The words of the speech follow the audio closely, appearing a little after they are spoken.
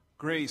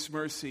Grace,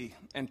 mercy,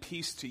 and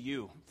peace to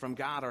you from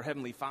God, our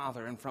Heavenly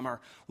Father, and from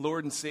our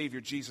Lord and Savior,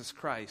 Jesus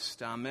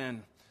Christ.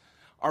 Amen.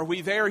 Are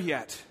we there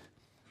yet?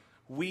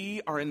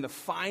 We are in the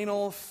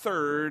final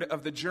third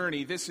of the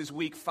journey. This is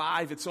week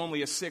 5. It's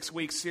only a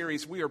 6-week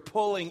series. We are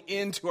pulling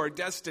into our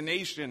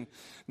destination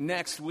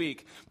next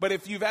week. But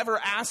if you've ever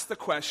asked the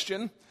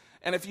question,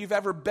 and if you've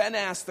ever been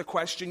asked the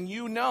question,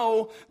 you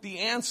know the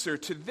answer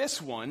to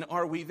this one,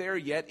 are we there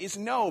yet, is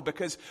no.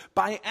 Because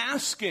by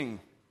asking,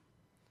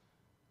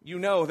 you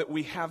know that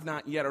we have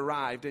not yet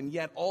arrived, and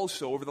yet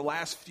also over the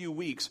last few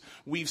weeks,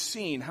 we've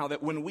seen how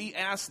that when we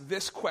ask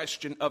this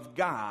question of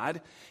God,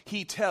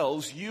 He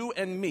tells you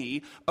and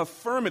me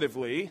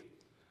affirmatively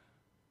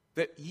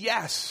that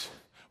yes,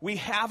 we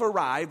have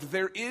arrived.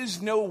 There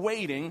is no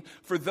waiting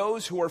for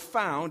those who are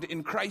found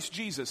in Christ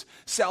Jesus.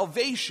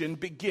 Salvation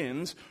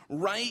begins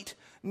right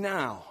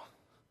now.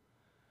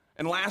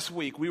 And last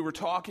week, we were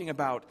talking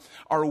about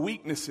our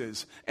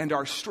weaknesses and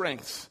our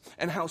strengths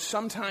and how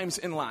sometimes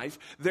in life,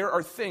 there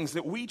are things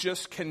that we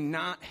just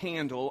cannot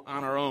handle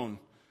on our own.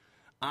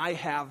 I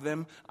have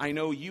them. I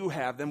know you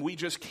have them. We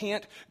just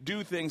can't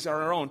do things on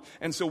our own.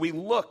 And so we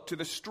look to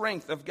the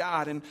strength of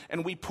God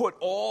and we put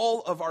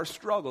all of our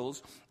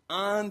struggles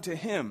onto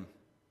Him.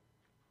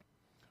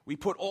 We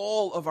put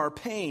all of our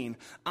pain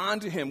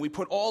onto Him. We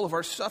put all of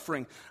our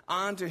suffering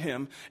onto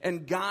Him,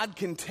 and God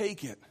can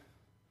take it.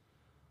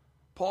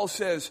 Paul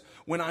says,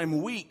 when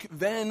I'm weak,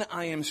 then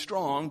I am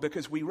strong,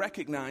 because we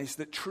recognize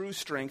that true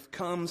strength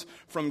comes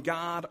from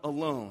God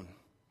alone.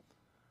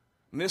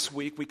 And this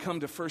week, we come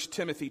to 1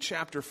 Timothy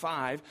chapter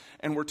 5,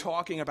 and we're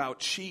talking about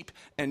cheap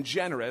and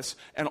generous,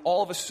 and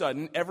all of a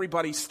sudden,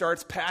 everybody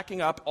starts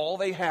packing up all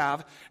they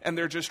have, and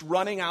they're just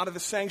running out of the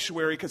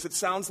sanctuary because it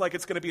sounds like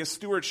it's going to be a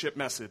stewardship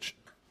message.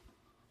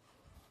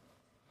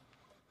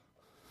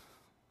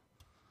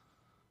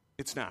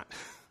 It's not.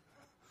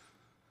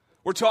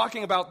 We're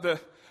talking about the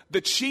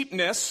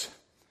cheapness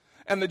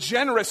and the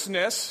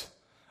generousness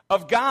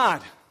of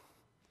God.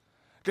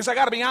 Because I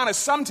got to be honest,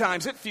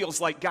 sometimes it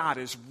feels like God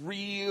is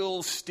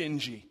real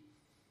stingy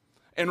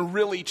and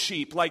really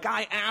cheap. Like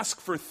I ask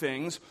for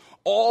things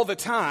all the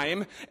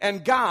time,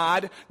 and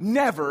God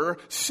never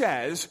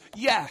says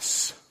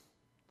yes.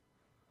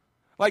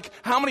 Like,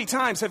 how many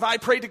times have I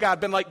prayed to God,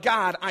 been like,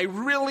 God, I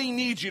really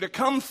need you to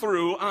come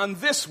through on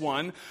this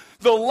one.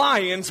 The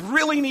Lions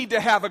really need to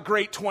have a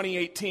great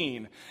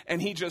 2018.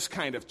 And He just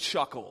kind of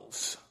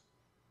chuckles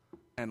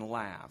and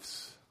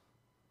laughs.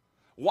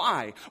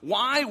 Why?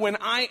 Why, when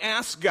I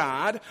ask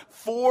God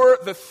for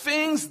the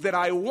things that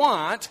I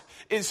want,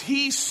 is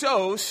He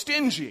so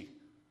stingy?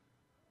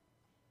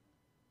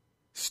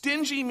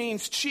 Stingy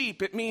means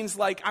cheap. It means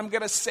like, I'm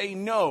going to say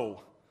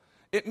no.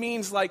 It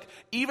means like,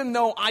 even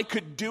though I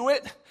could do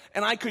it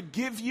and I could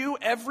give you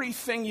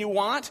everything you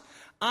want,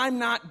 I'm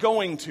not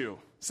going to.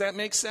 Does that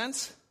make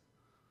sense?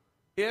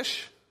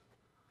 Ish?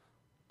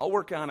 I'll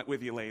work on it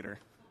with you later.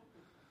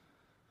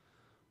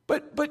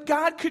 But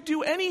God could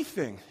do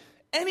anything.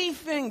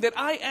 Anything that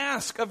I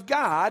ask of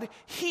God,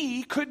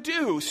 He could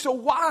do. So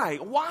why?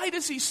 Why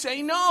does He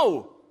say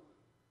no?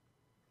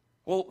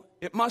 Well,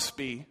 it must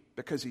be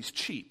because He's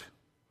cheap.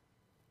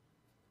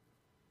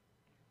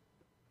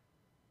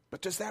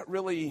 But does that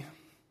really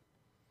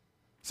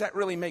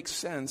make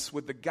sense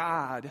with the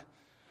God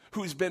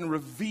who's been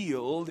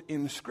revealed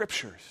in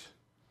Scriptures?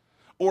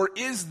 Or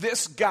is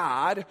this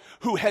God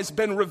who has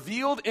been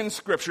revealed in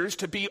Scriptures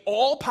to be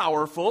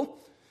all-powerful,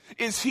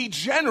 is He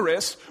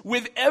generous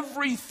with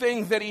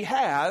everything that He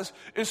has,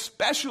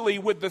 especially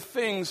with the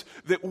things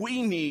that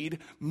we need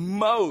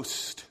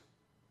most?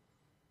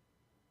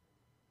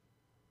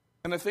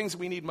 And the things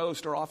we need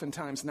most are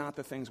oftentimes not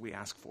the things we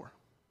ask for.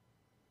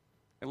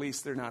 At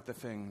least they're not the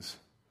things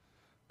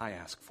I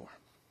ask for.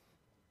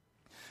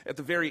 At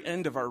the very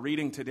end of our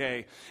reading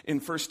today,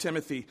 in 1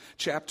 Timothy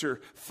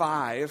chapter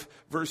 5,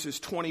 verses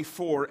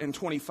 24 and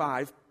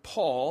 25,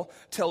 Paul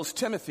tells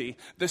Timothy,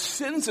 the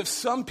sins of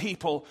some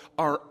people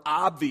are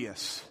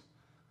obvious.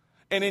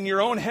 And in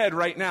your own head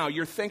right now,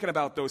 you're thinking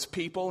about those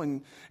people,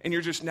 and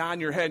you're just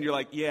nodding your head, and you're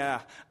like,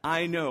 yeah,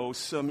 I know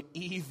some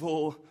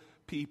evil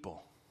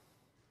people.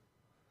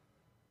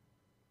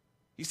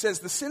 He says,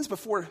 the sins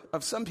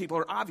of some people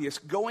are obvious,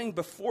 going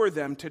before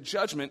them to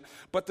judgment,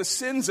 but the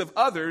sins of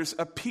others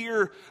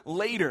appear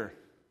later.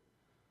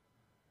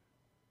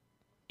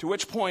 To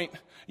which point,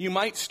 you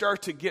might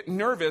start to get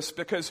nervous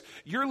because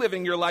you're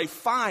living your life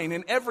fine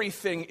and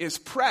everything is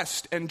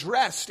pressed and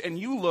dressed and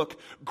you look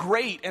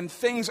great and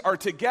things are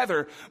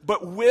together.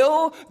 But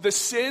will the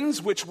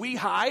sins which we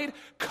hide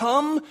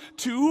come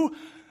to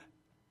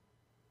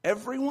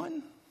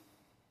everyone?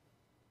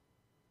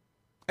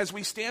 As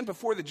we stand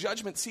before the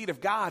judgment seat of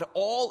God,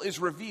 all is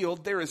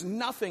revealed. There is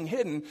nothing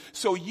hidden.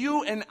 So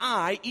you and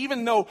I,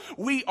 even though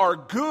we are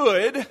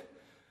good,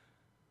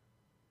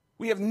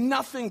 we have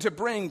nothing to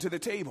bring to the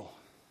table.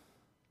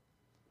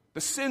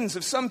 The sins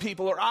of some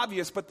people are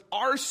obvious, but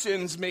our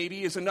sins,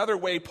 maybe, is another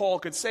way Paul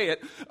could say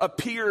it,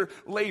 appear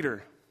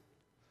later.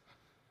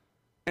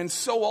 And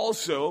so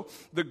also,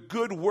 the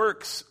good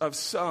works of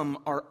some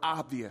are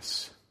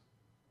obvious.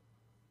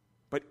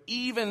 But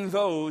even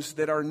those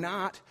that are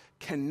not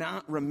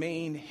cannot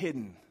remain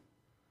hidden.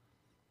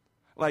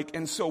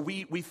 And so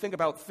we think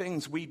about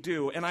things we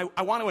do. And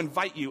I want to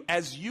invite you,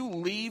 as you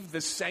leave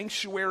the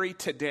sanctuary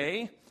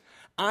today,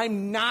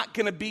 I'm not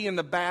going to be in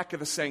the back of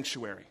the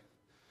sanctuary.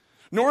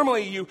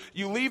 Normally,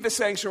 you leave the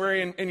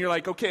sanctuary and you're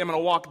like, okay, I'm going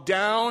to walk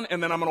down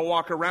and then I'm going to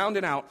walk around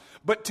and out.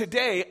 But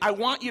today, I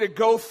want you to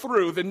go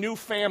through the new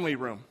family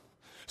room.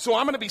 So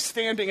I'm going to be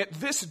standing at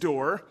this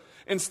door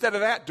instead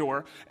of that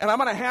door, and I'm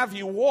going to have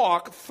you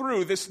walk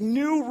through this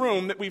new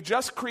room that we've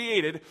just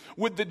created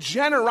with the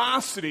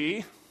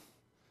generosity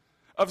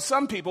of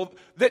some people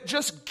that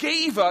just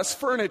gave us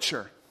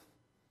furniture.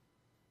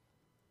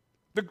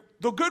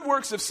 The good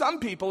works of some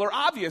people are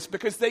obvious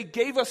because they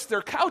gave us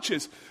their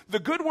couches. The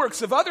good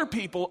works of other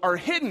people are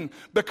hidden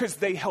because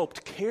they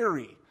helped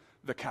carry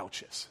the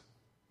couches.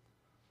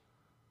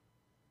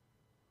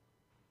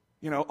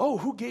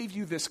 Who gave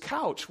you this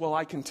couch? Well,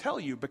 I can tell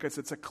you because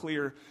it's a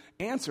clear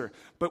answer.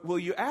 But will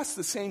you ask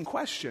the same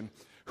question?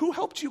 Who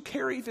helped you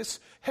carry this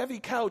heavy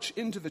couch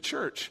into the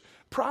church?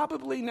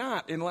 Probably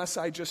not, unless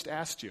I just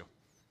asked you.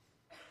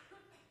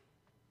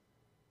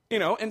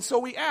 And so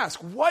we ask,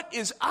 what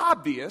is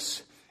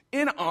obvious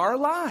in our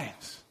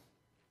lives?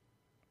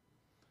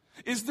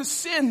 Is the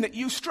sin that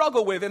you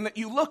struggle with and that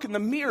you look in the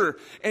mirror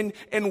and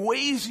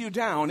weighs you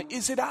down,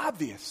 is it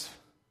obvious?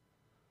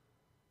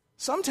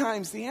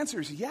 Sometimes the answer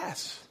is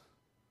yes.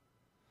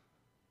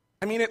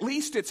 At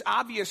least it's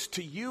obvious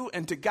to you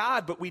and to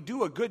God, but we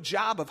do a good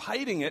job of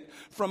hiding it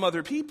from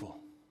other people.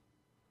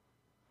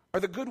 Are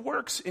the good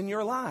works in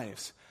your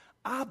lives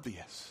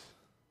obvious?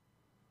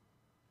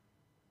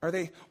 Are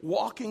they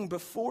walking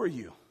before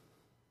you?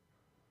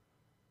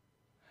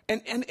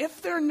 And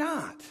if they're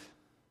not,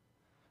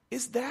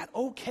 is that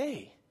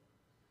okay?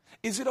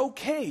 Is it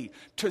okay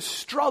to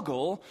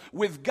struggle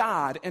with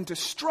God and to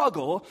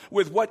struggle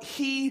with what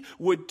He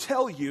would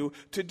tell you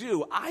to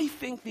do? I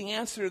think the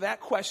answer to that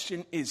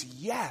question is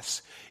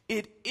yes.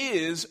 It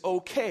is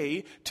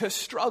okay to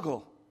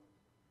struggle.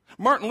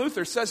 Martin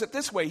Luther says it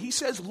this way. He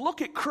says,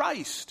 look at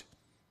Christ.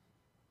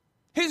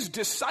 His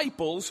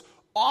disciples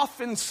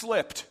often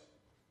slipped,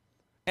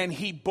 and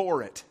He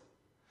bore it.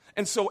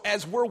 And so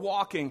as we're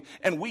walking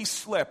and we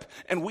slip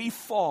and we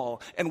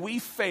fall and we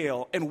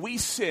fail and we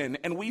sin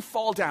and we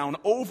fall down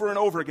over and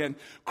over again,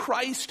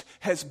 Christ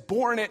has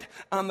borne it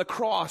on the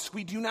cross.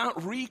 We do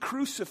not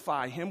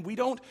re-crucify Him. We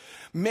don't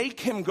make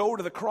Him go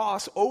to the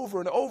cross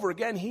over and over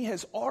again. He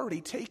has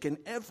already taken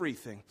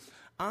everything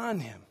on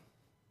Him.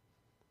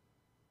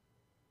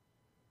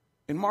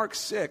 In Mark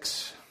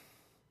 6,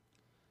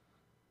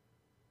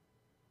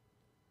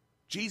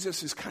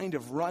 Jesus is kind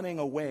of running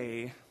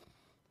away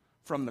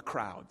from the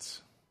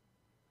crowds.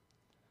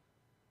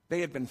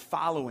 They had been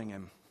following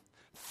Him.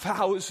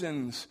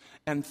 Thousands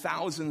and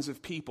thousands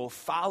of people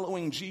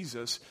following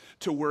Jesus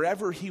to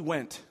wherever He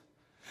went.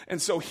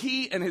 And so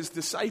He and His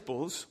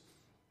disciples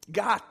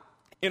got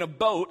in a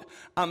boat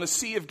on the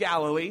Sea of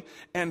Galilee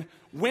and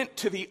went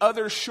to the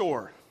other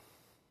shore.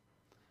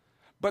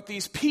 But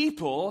these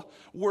people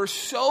were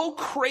so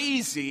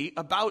crazy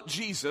about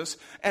Jesus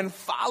and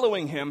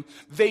following Him,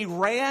 they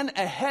ran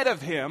ahead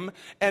of Him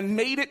and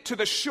made it to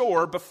the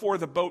shore before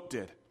the boat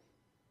did.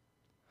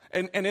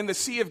 And in the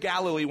Sea of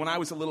Galilee, when I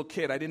was a little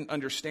kid, I didn't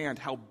understand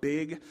how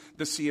big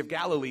the Sea of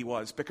Galilee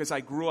was because I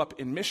grew up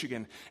in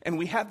Michigan, and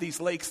we have these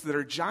lakes that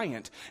are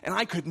giant, and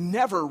I could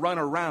never run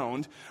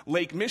around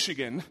Lake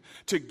Michigan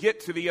to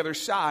get to the other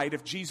side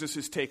if Jesus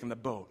is taking the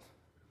boat.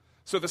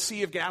 So the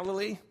Sea of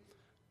Galilee,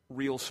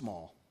 real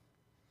small.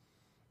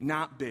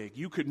 Not big.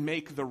 You could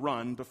make the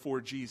run before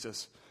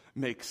Jesus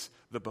makes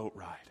the boat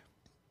ride.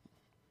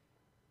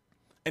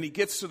 And He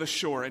gets to the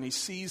shore and He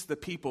sees the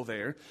people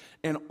there,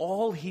 and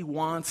all He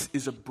wants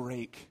is a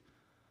break.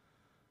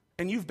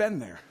 And you've been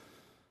there.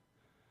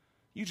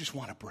 You just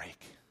want a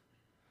break.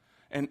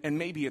 And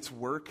maybe it's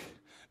work,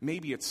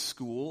 maybe it's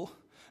school,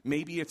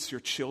 maybe it's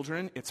your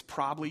children. It's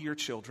probably your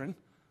children.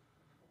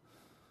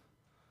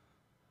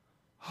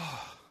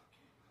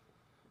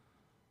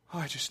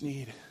 I just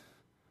need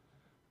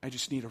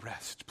a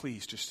rest.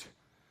 Please just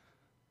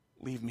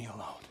leave me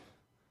alone.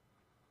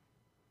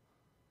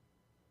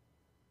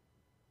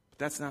 But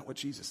that's not what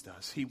Jesus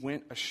does. He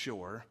went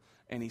ashore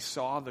and He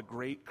saw the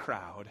great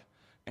crowd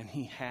and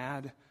He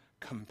had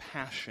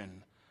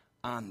compassion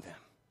on them.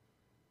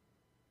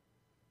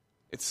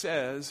 It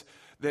says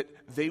that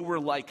they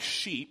were like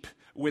sheep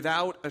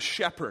without a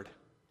shepherd.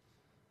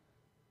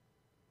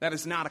 That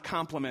is not a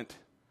compliment.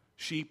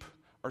 Sheep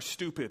are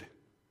stupid.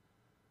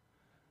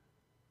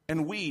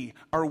 And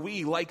are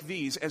we like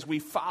these as we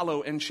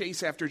follow and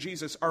chase after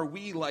Jesus? Are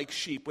we like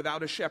sheep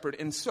without a shepherd?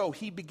 And so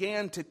He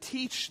began to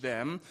teach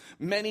them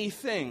many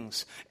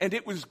things. And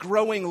it was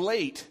growing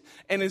late.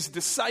 And His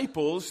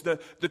disciples, the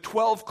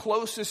 12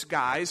 closest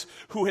guys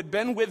who had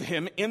been with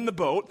Him in the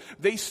boat,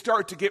 they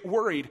start to get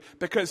worried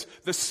because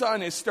the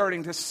sun is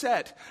starting to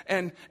set.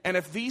 And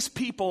if these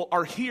people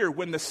are here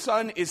when the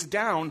sun is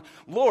down,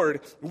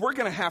 Lord, we're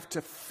going to have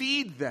to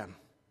feed them.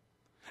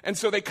 And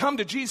so they come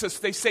to Jesus,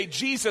 they say,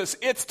 Jesus,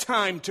 it's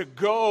time to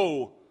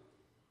go.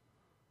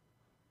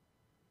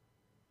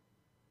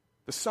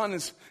 The sun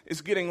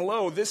is getting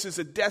low. This is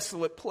a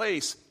desolate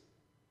place.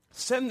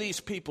 Send these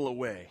people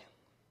away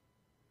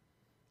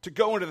to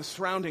go into the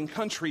surrounding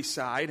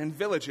countryside and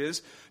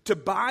villages to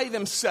buy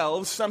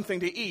themselves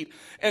something to eat.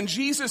 And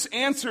Jesus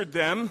answered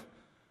them,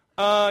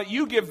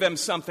 you give them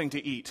something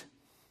to eat.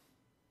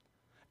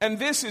 And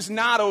this is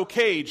not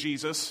okay,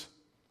 Jesus.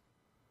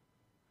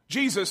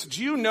 Jesus,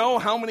 do you know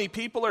how many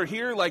people are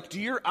here? Like, do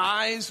your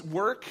eyes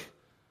work?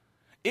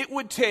 It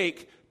would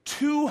take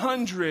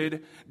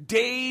 200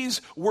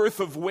 days worth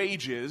of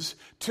wages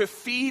to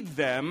feed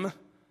them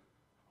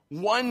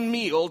one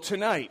meal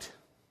tonight.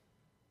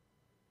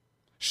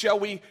 Shall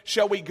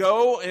we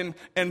go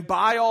and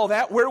buy all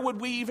that? Where would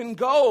we even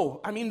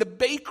go? I mean, the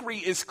bakery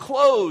is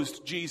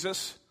closed,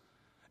 Jesus.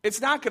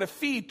 It's not going to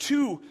feed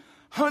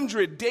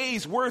 200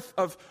 days worth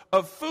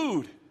of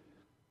food.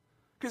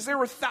 Because there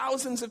were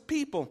thousands of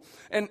people.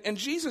 And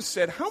Jesus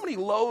said, how many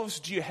loaves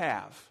do you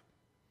have?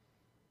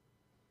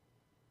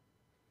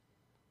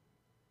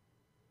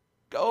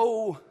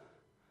 Go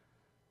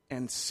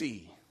and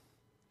see.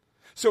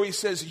 So he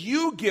says,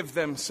 you give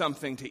them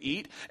something to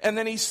eat. And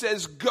then he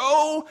says,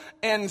 go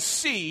and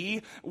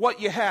see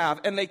what you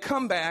have. And they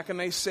come back and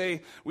they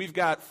say, we've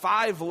got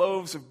 5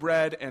 loaves of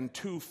bread and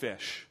 2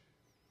 fish.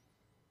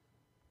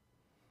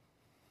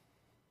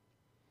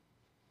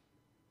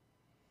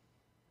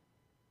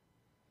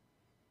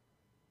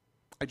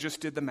 I just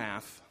did the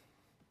math.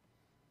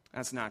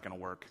 That's not going to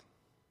work.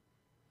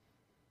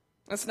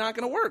 That's not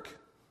going to work.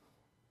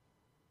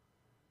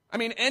 I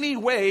mean, any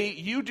way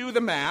you do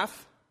the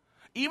math,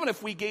 even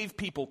if we gave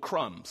people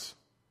crumbs,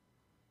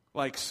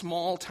 like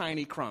small,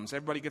 tiny crumbs,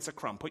 everybody gets a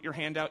crumb. Put your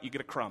hand out, you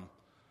get a crumb.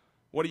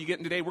 What are you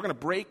getting today? We're going to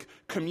break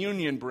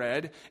communion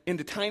bread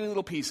into tiny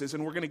little pieces,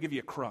 and we're going to give you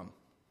a crumb.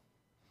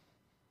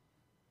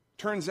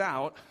 Turns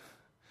out,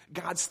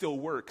 God still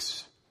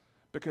works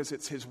because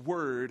it's his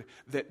word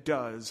that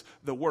does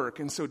the work.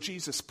 And so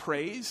Jesus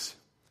prays.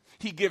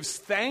 He gives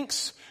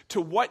thanks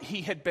to what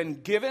he had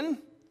been given,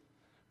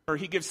 or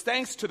he gives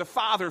thanks to the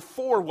Father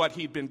for what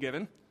he'd been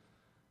given.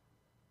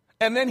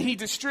 And then he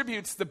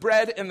distributes the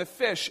bread and the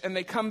fish, and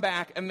they come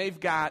back and they've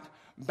got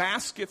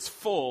baskets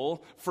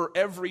full for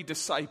every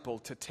disciple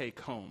to take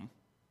home.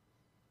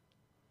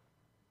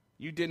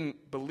 You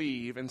didn't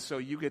believe, and so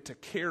you get to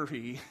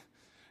carry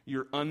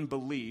your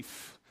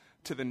unbelief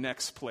to the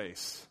next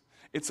place.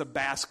 It's a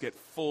basket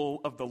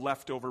full of the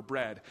leftover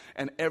bread,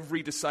 and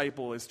every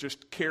disciple is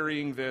just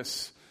carrying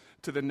this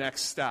to the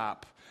next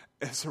stop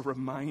as a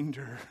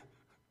reminder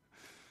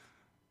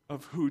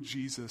of who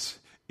Jesus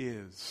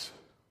is.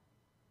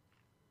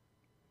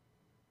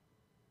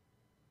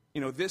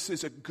 You know, this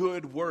is a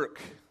good work.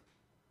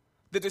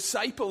 The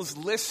disciples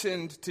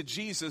listened to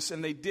Jesus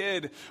and they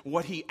did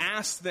what he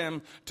asked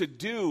them to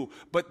do,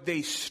 but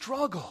they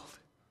struggled.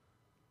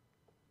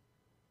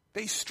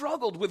 They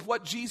struggled with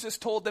what Jesus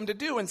told them to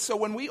do. And so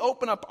when we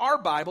open up our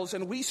Bibles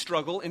and we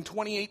struggle in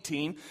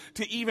 2018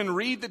 to even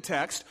read the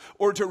text,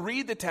 or to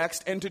read the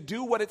text and to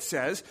do what it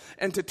says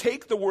and to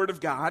take the Word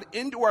of God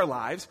into our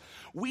lives,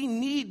 we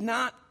need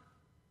not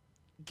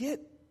get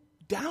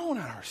down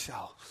on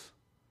ourselves.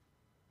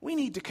 We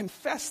need to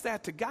confess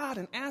that to God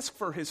and ask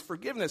for his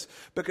forgiveness,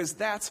 because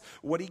that's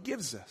what he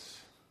gives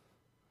us.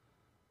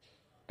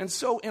 And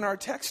so in our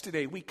text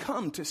today, we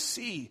come to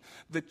see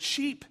the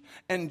cheap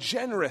and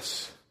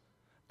generous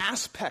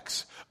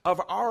aspects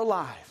of our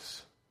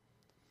lives.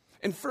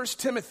 In 1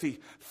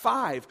 Timothy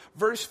 5,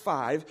 verse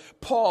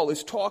 5, Paul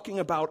is talking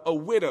about a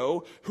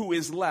widow who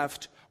is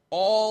left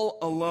all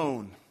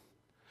alone.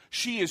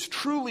 She is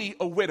truly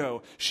a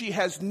widow. She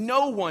has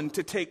no one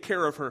to take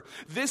care of her.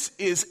 This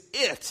is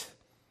it.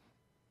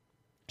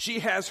 She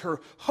has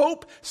her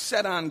hope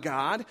set on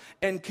God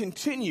and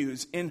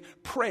continues in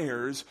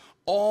prayers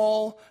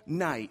all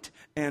night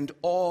and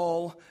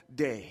all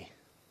day.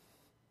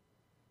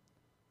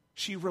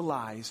 She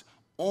relies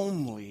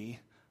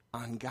only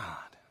on God.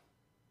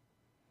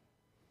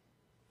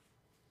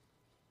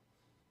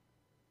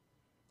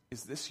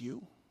 Is this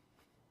you?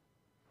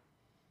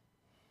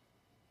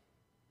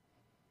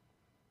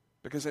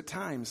 Because at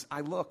times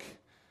I look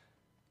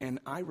and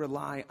I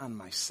rely on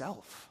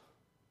myself.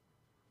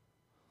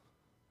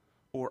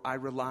 Or I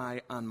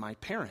rely on my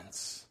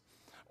parents,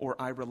 or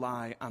I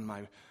rely on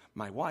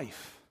my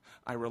wife,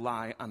 I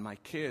rely on my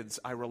kids,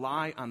 I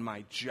rely on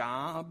my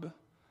job,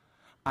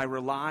 I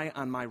rely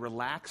on my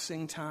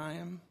relaxing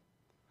time.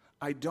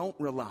 I don't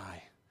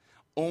rely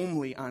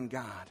only on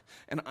God,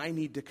 and I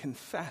need to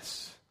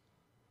confess.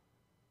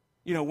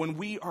 You know, when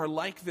we are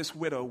like this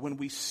widow, when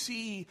we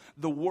see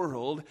the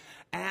world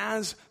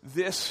as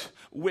this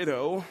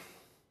widow,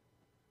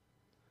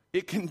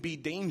 it can be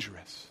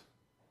dangerous.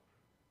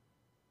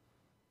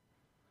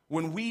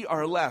 When we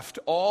are left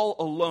all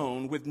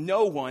alone with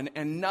no one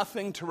and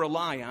nothing to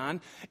rely on,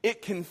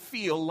 it can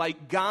feel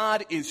like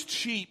God is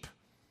cheap.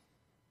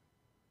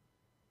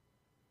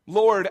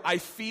 Lord, I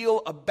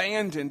feel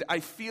abandoned. I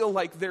feel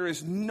like there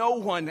is no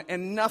one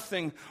and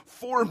nothing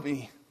for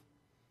me.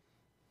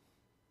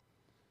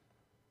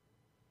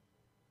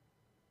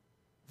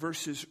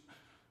 Verses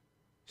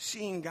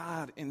seeing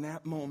God in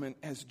that moment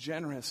as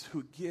generous,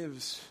 who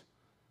gives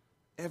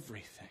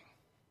everything.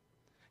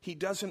 He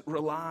does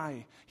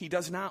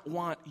not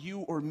want you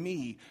or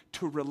me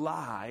to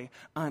rely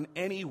on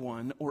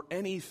anyone or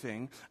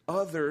anything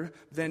other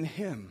than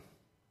him.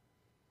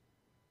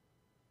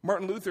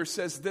 Martin Luther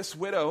says this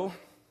widow,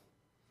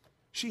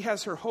 she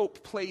has her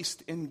hope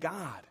placed in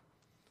God.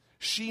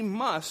 She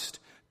must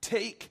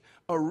take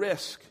a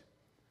risk.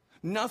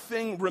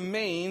 Nothing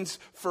remains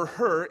for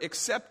her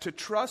except to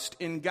trust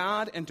in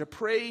God and to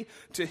pray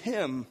to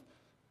him.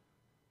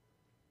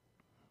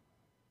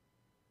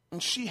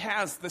 And she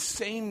has the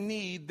same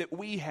need that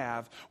we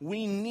have.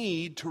 We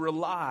need to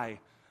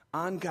rely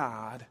on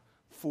God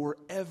for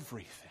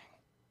everything.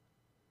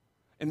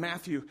 In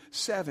Matthew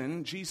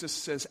 7, Jesus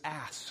says,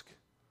 ask,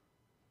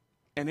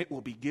 and it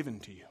will be given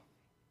to you.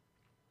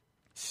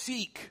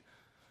 Seek,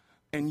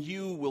 and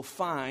you will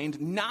find.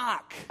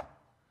 Knock,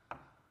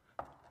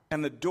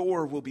 and the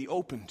door will be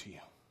open to you.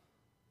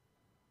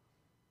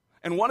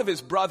 And one of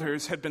his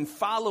brothers had been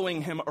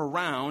following him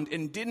around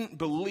and didn't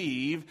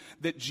believe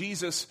that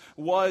Jesus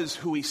was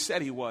who he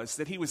said he was,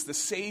 that he was the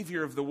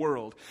Savior of the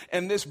world.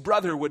 And this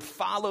brother would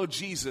follow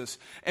Jesus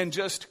and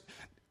just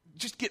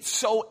get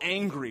so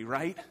angry,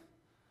 right?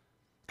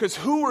 Because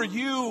who are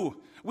you?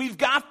 We've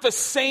got the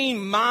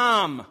same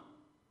mom.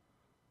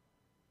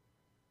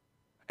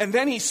 And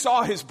then he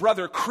saw his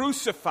brother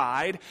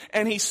crucified,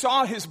 and he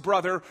saw his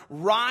brother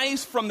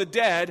rise from the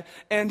dead,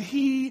 and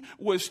he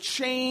was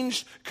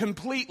changed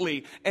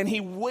completely. And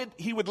he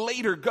would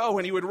later go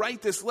and he would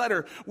write this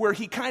letter where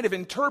he kind of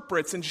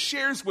interprets and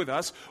shares with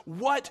us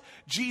what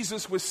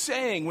Jesus was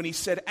saying when he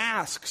said,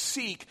 ask,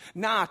 seek,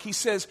 knock. He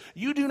says,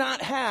 you do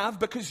not have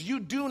because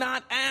you do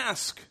not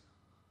ask.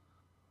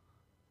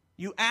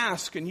 You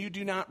ask and you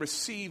do not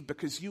receive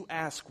because you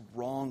ask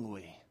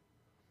wrongly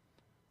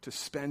to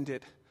spend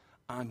it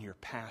on your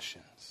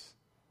passions.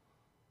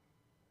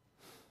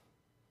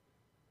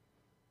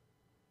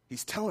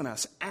 He's telling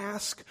us,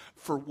 ask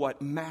for what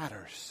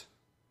matters.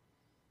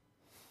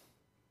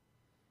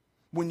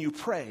 When you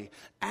pray,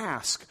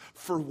 ask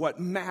for what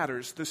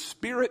matters. The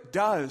Spirit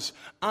does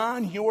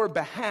on your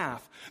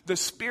behalf. The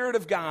Spirit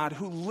of God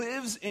who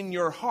lives in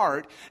your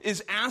heart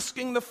is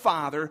asking the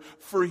Father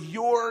for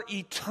your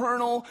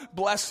eternal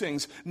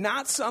blessings,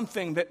 not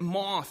something that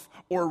moth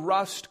or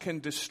rust can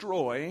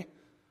destroy,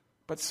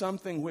 but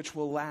something which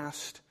will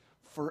last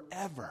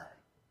forever.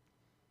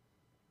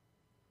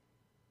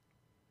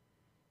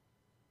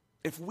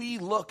 If we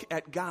look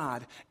at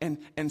God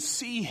and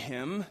see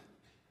him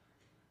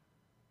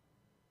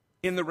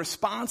in the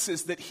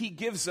responses that he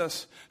gives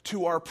us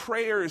to our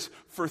prayers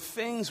for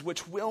things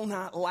which will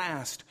not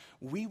last,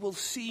 we will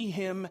see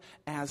him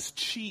as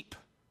cheap.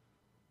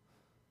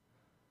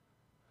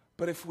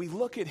 But if we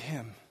look at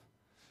him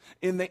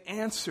in the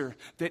answer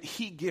that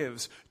he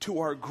gives to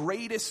our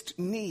greatest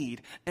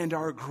need and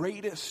our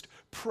greatest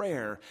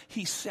prayer,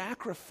 he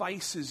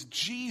sacrifices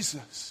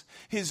Jesus,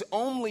 his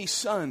only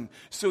Son,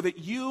 so that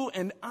you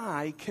and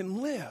I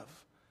can live.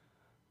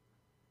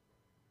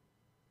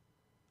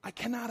 I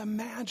cannot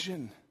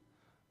imagine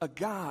a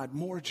God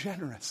more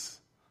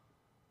generous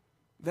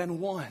than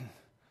one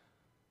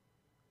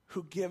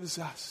who gives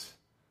us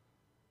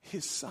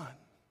his Son.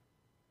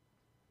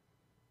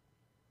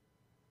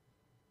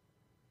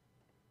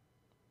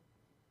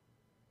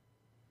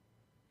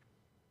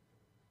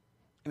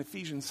 In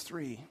Ephesians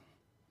 3,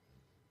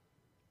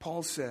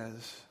 Paul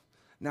says,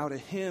 now to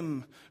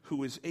him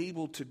who is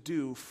able to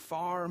do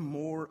far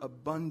more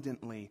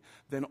abundantly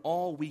than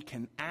all we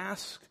can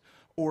ask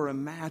or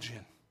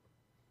imagine,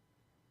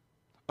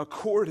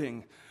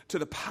 according to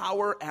the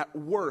power at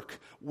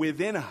work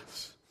within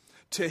us,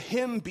 to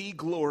him be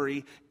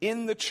glory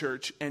in the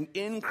church and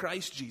in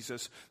Christ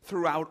Jesus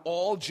throughout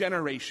all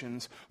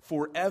generations,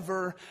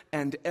 forever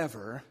and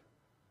ever.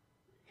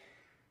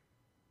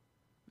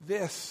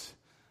 This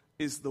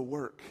is the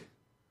work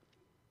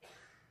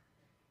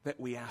that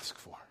we ask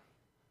for.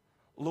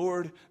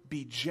 Lord,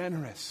 be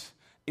generous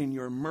in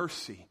your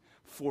mercy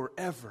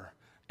forever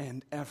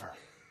and ever.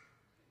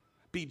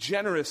 Be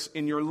generous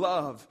in your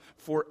love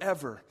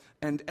forever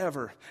and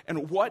ever.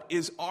 And what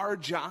is our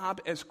job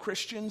as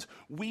Christians?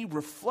 We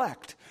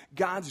reflect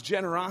God's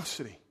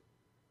generosity.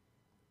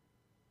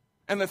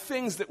 And the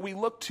things that we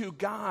look to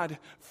God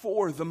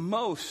for the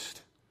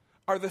most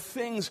are the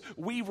things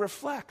we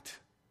reflect.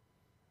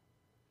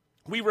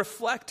 We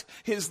reflect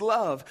his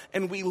love,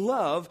 and we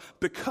love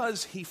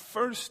because he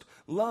first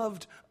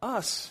loved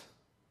us.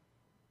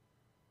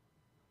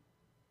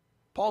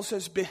 Paul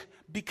says,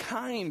 be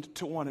kind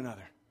to one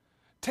another,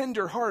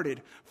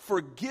 tender-hearted,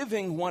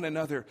 forgiving one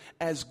another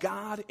as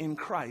God in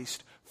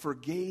Christ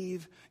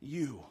forgave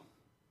you.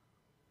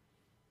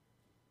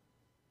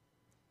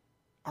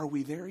 Are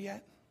we there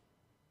yet?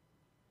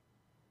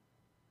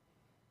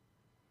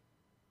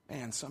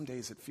 Man, some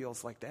days it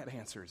feels like that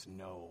answer is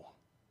no.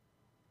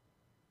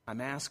 I'm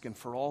asking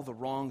for all the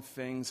wrong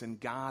things, and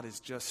God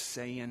is just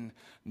saying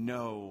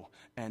no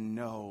and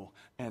no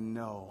and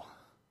no.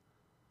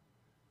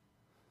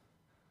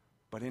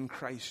 But in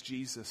Christ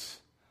Jesus,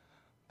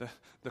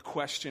 the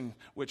question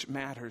which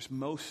matters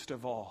most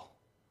of all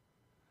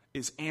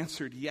is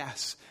answered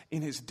yes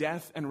in his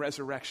death and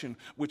resurrection,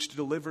 which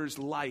delivers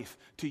life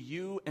to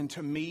you and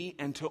to me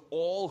and to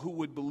all who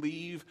would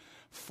believe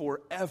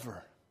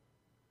forever.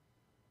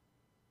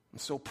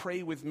 And so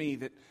pray with me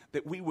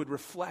that we would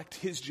reflect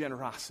his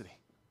generosity.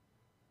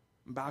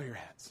 Bow your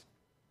heads.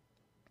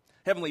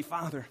 Heavenly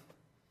Father,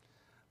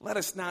 let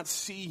us not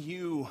see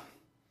you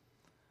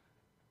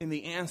in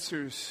the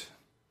answers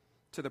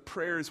to the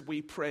prayers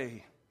we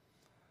pray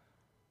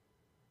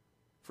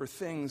for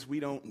things we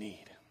don't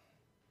need.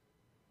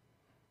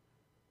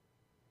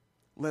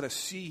 Let us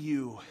see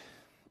you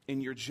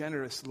in your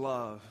generous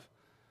love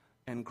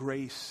and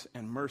grace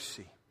and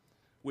mercy,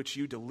 which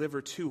you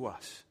deliver to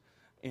us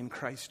in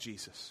Christ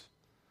Jesus,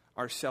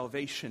 our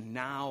salvation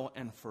now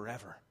and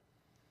forever.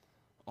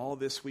 All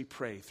this we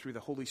pray through the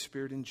Holy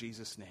Spirit in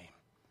Jesus' name.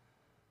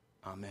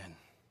 Amen.